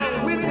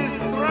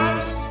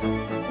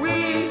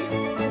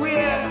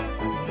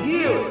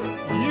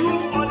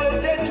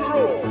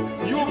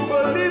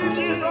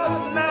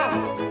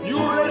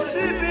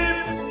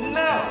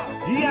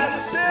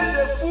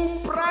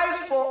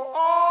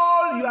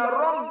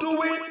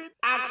doing,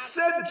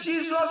 accept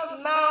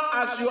Jesus now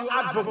as your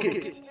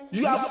advocate.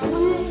 Your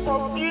proof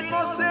of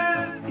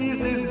innocence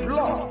is his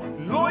blood.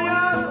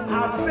 Lawyers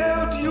have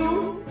failed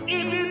you,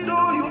 even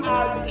though you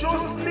are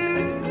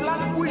justly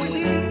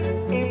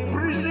languishing in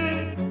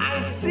prison.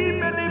 I see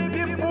many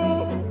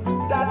people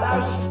that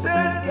have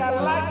spent their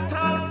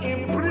lifetime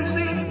in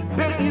prison,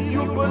 but if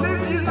you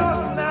believe Jesus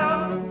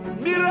now,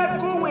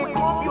 miracle will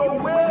come your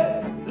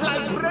way,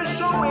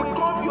 liberation will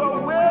come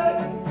your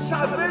way,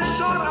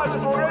 salvation has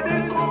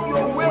already come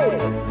your way.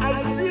 I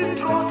see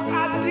drug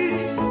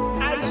addicts,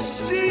 I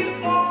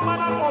see all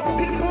manner of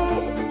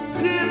people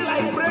being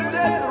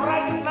liberated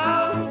right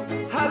now.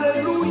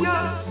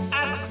 Hallelujah.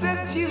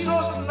 Accept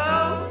Jesus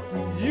now.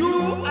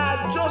 You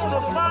are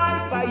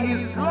justified by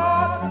his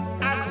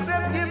blood.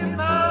 Accept him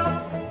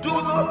now. Do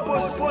not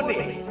postpone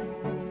it.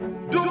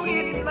 Do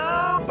it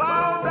now.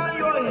 Bow down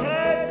your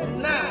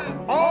head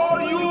now. All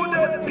you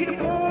the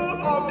people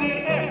of the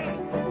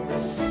earth,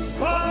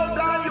 bow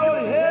down your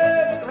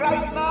head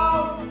right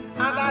now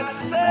and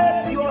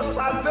accept your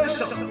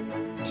salvation.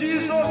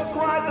 Jesus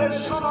Christ, the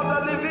Son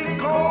of the living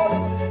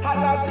God, has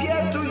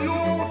appeared to you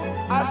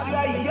as you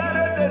are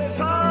hearing the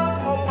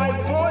sound of my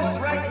voice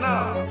right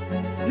now.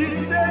 He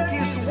sent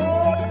his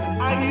word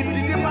and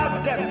he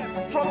delivered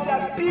them from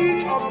their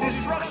pit of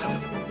destruction.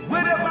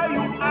 Wherever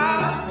you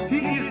are, he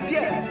is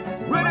there.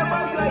 Wherever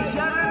you are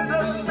hearing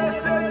this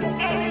message,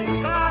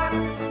 anytime,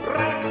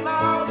 right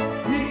now,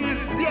 he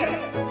is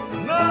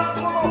there. Now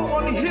call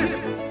upon him.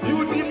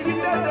 You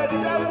defeated the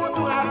devil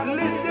to have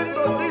listened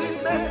to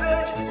this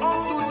message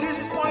up to this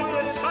point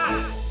in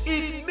time.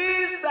 It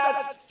means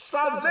that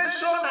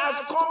salvation has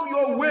come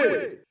your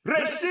way.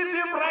 Receive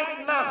him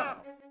right now.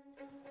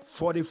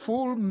 For the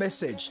full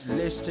message,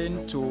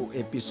 listen to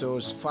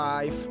episodes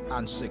 5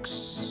 and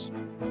 6.